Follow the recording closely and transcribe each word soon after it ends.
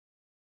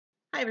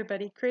Hi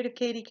everybody, Creative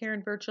Katie,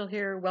 Karen Burchill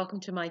here. Welcome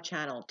to my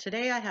channel.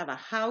 Today I have a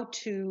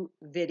how-to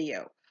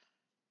video.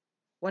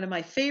 One of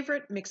my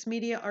favorite mixed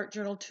media art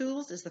journal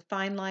tools is the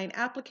Fineline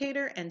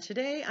Applicator, and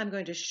today I'm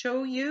going to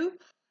show you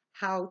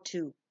how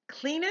to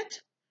clean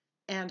it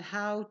and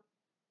how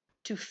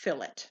to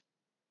fill it.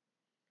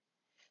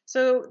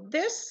 So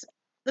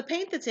the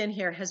paint that's in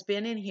here has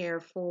been in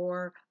here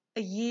for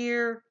a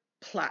year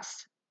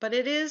plus, but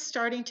it is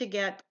starting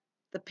to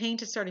the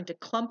paint is starting to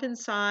clump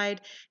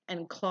inside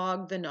and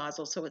clog the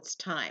nozzle, so it's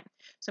time.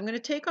 So I'm going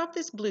to take off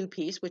this blue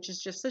piece, which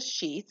is just a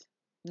sheath.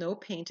 No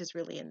paint is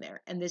really in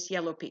there. And this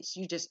yellow piece,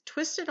 you just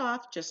twist it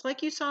off just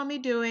like you saw me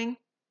doing.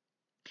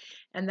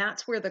 And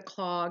that's where the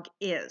clog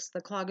is.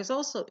 The clog is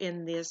also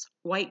in this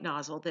white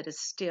nozzle that is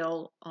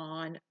still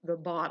on the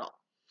bottle.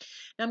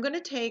 Now I'm going to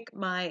take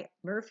my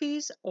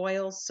Murphy's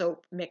oil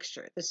soap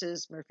mixture. This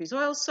is Murphy's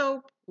oil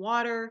soap,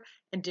 water,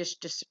 and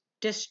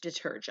dish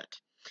detergent.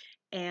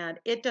 And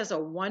it does a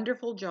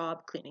wonderful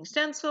job cleaning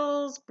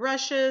stencils,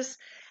 brushes,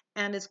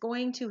 and it's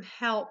going to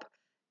help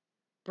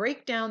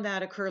break down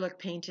that acrylic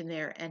paint in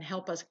there and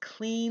help us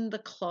clean the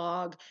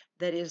clog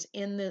that is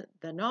in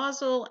the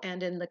nozzle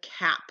and in the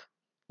cap.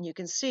 You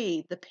can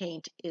see the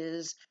paint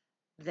is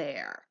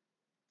there.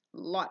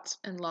 Lots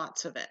and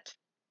lots of it.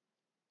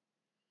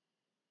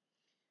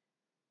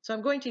 So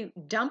I'm going to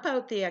dump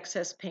out the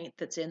excess paint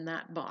that's in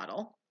that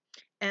bottle,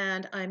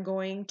 and I'm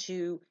going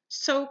to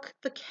soak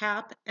the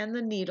cap and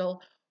the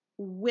needle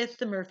with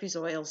the Murphy's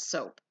oil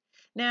soap.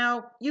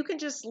 Now, you can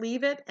just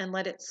leave it and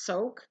let it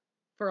soak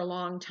for a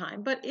long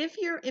time, but if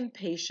you're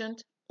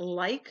impatient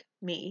like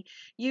me,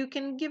 you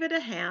can give it a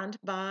hand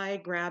by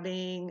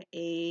grabbing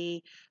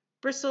a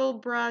bristle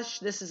brush.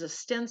 This is a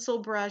stencil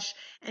brush,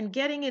 and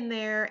getting in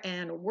there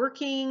and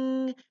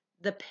working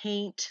the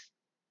paint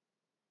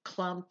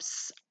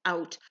clumps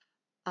out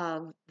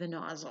of the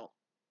nozzle.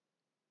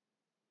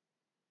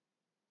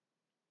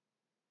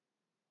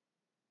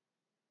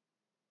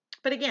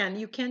 But again,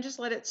 you can just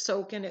let it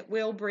soak and it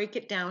will break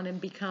it down and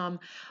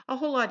become a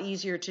whole lot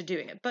easier to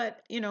doing it.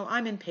 But,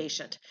 I'm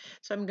impatient.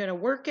 So I'm going to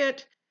work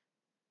it.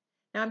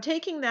 Now I'm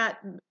taking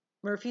that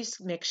Murphy's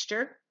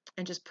mixture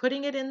and just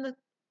putting it in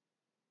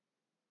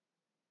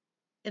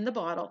the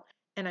bottle,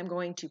 and I'm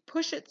going to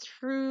push it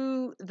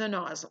through the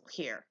nozzle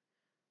here.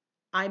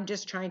 I'm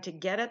just trying to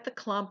get at the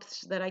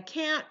clumps that I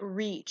can't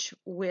reach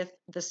with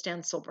the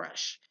stencil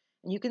brush.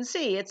 And you can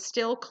see it's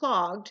still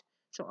clogged,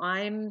 so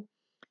I'm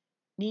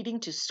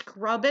needing to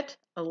scrub it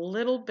a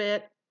little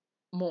bit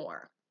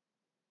more.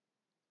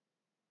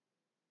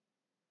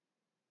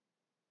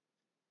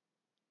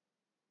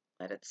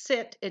 Let it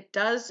sit. It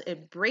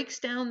breaks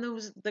down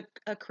the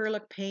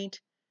acrylic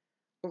paint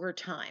over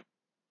time.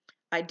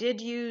 I did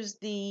use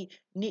the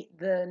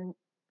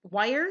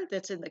wire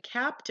that's in the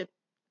cap to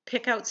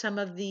pick out some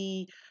of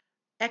the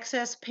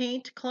excess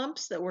paint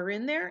clumps that were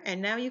in there,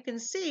 and now you can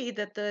see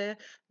that the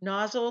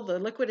nozzle, the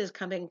liquid is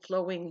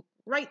flowing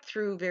right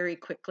through very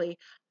quickly.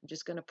 I'm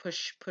just going to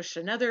push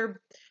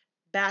another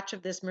batch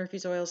of this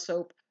Murphy's oil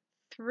soap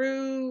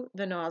through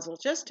the nozzle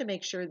just to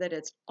make sure that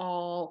it's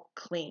all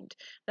cleaned.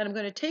 Then I'm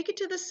going to take it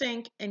to the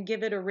sink and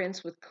give it a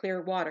rinse with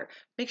clear water.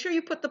 Make sure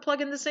you put the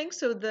plug in the sink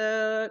so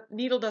the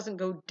needle doesn't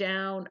go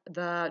down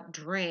the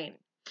drain.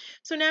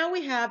 So now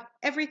we have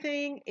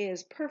everything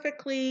is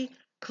perfectly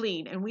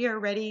clean and we are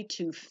ready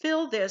to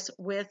fill this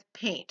with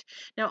paint.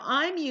 Now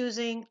I'm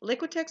using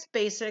Liquitex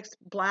Basics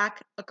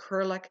black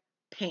acrylic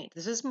paint.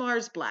 This is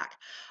Mars Black.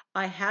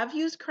 I have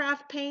used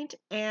craft paint,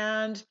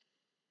 and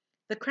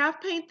the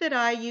craft paint that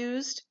I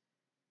used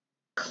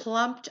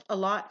clumped a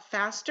lot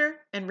faster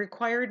and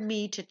required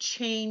me to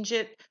change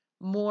it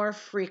more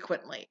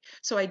frequently.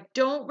 So I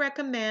don't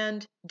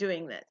recommend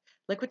doing this.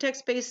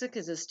 Liquitex Basic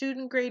is a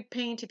student grade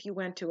paint. If you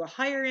went to a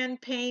higher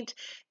end paint,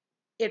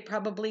 it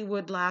probably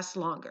would last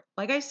longer.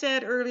 Like I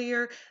said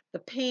earlier, the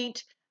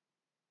paint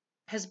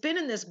has been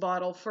in this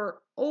bottle for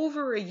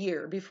over a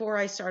year before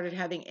I started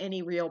having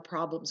any real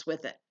problems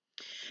with it.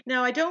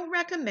 Now, I don't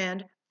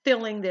recommend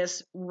filling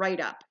this right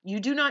up. You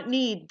do not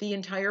need the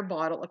entire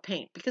bottle of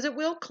paint because it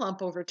will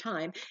clump over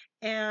time.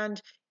 And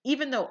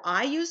even though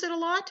I use it a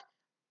lot,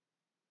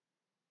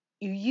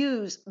 you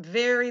use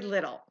very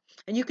little.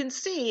 And you can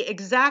see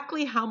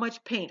exactly how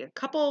much paint, a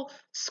couple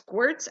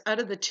squirts out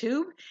of the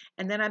tube,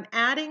 and then I'm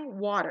adding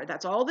water.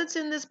 That's all that's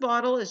in this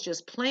bottle is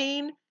just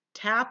plain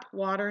tap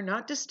water,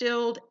 not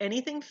distilled,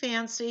 anything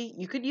fancy.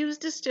 You could use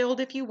distilled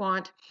if you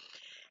want.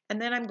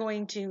 And then I'm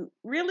going to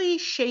really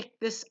shake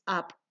this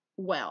up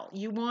well.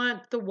 You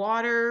want the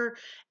water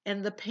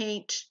and the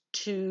paint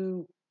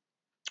to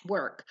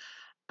work.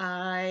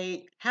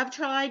 I have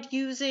tried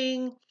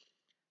using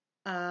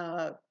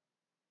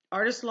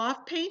Artist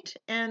Loft paint,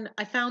 and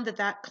I found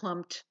that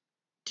clumped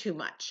too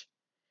much.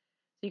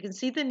 So you can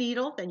see the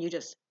needle, then you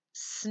just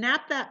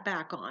snap that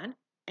back on,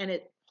 and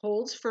it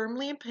holds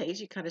firmly in place.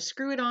 You kind of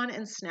screw it on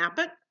and snap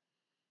it.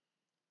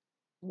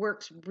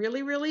 Works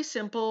really, really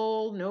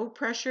simple, no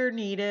pressure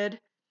needed.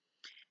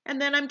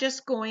 And then I'm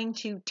just going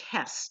to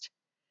test.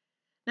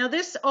 Now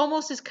this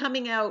almost is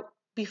coming out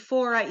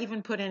before I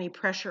even put any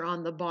pressure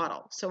on the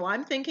bottle. So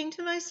I'm thinking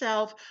to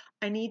myself,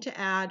 I need to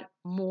add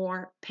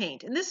more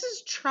paint. And this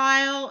is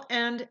trial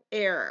and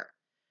error.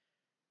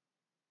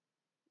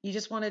 You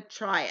just want to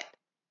try it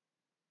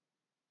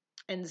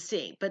and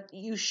see. But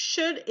you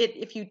should,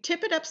 if you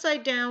tip it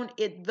upside down,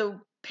 the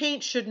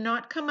paint should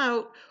not come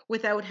out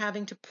without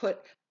having to put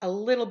a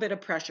little bit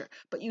of pressure.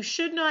 But you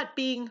should not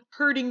be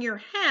hurting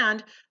your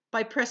hand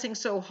by pressing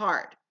so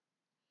hard.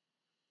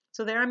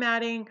 So there I'm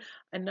adding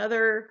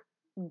another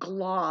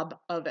glob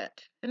of it.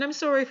 And I'm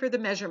sorry for the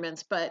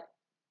measurements, but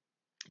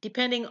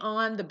depending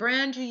on the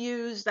brand you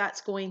use,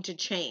 that's going to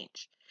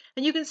change.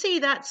 And you can see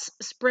that's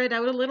spread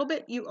out a little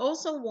bit. You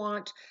also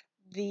want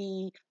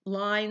the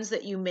lines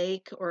that you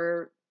make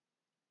or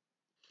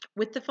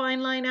with the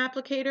Fineline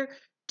applicator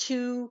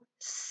to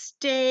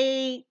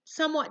stay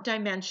somewhat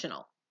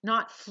dimensional,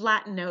 not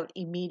flatten out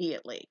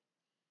immediately.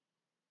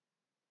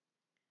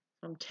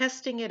 I'm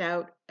testing it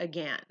out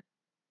again.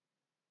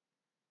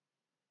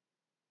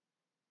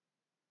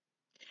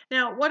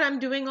 Now, what I'm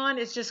doing on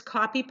is just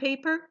copy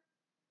paper.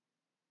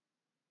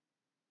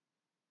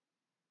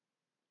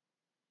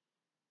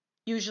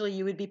 Usually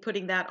you would be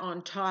putting that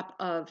on top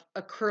of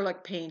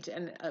acrylic paint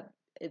and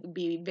it would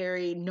be a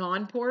very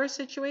non-porous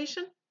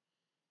situation.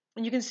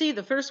 And you can see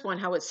the first one,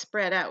 how it's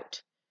spread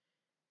out.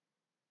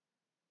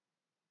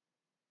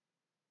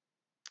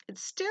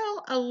 It's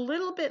still a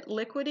little bit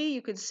liquidy.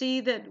 You could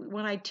see that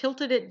when I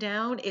tilted it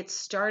down, it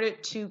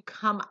started to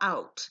come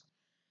out.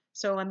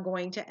 So I'm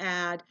going to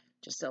add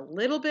just a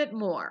little bit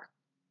more.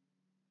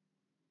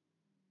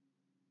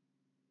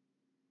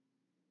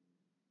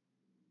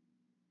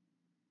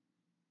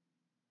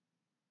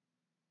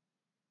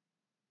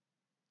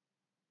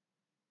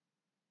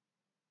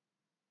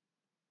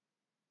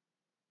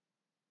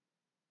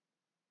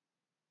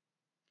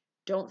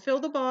 Don't fill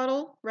the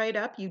bottle right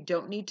up. You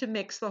don't need to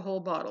mix the whole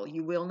bottle.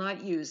 You will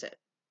not use it.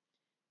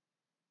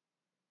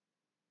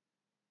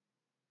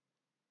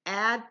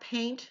 Add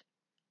paint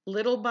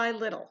little by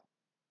little.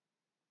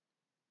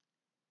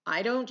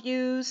 I don't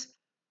use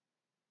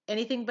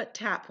anything but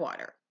tap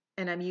water,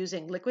 and I'm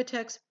using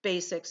Liquitex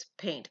Basics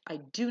paint. I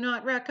do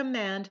not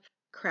recommend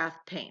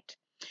craft paint.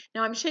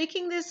 Now I'm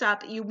shaking this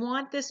up. You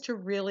want this to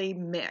really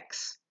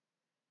mix.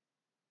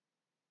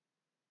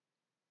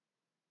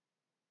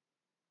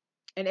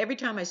 And every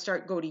time I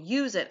go to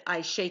use it,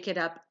 I shake it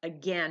up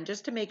again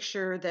just to make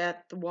sure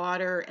that the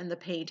water and the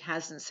paint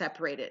hasn't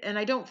separated. And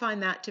I don't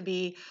find that to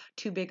be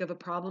too big of a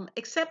problem,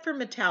 except for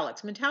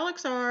metallics.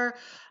 Metallics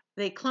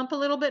they clump a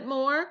little bit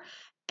more,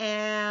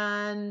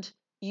 and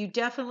you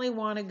definitely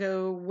want to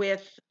go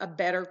with a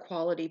better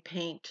quality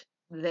paint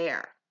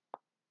there.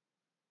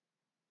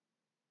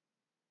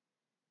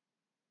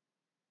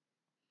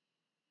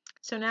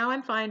 So now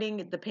I'm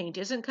finding the paint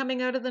isn't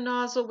coming out of the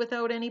nozzle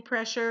without any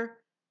pressure.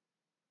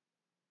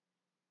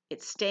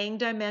 It's staying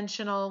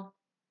dimensional.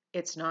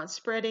 It's not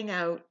spreading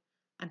out.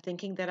 I'm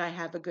thinking that I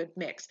have a good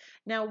mix.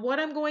 Now, what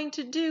I'm going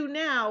to do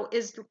now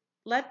is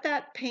let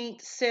that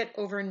paint sit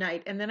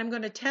overnight, and then I'm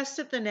going to test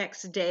it the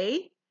next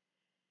day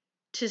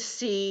to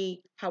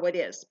see how it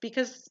is,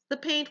 because the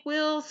paint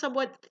will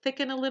somewhat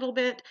thicken a little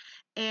bit,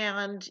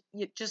 and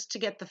just to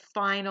get the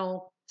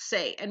final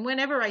say. And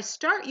whenever I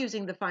start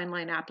using the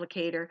Fineline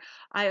applicator,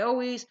 I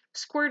always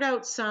squirt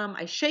out some,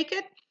 I shake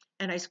it,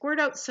 and I squirt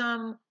out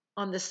some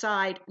on the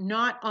side,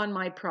 not on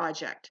my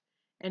project.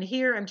 And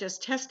here I'm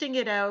just testing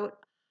it out.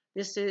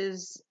 This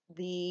is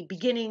the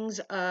beginnings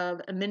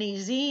of a mini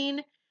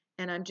zine,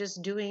 and I'm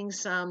just doing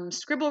some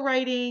scribble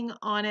writing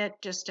on it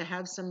just to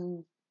have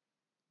some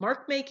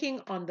mark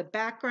making on the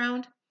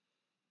background.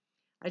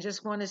 I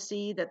just want to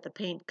see that the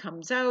paint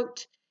comes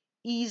out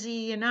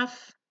easy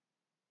enough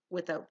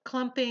without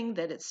clumping,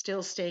 that it's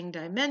still staying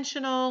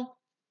dimensional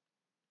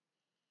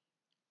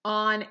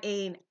on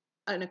an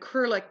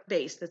acrylic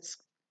base that's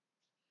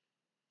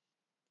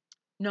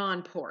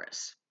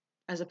non-porous,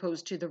 as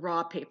opposed to the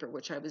raw paper,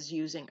 which I was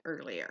using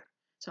earlier.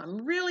 So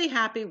I'm really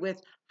happy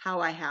with how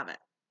I have it.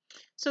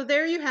 So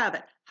there you have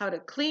it, how to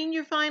clean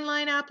your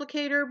Fineline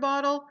applicator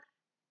bottle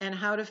and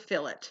how to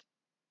fill it.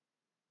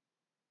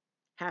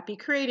 Happy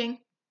creating!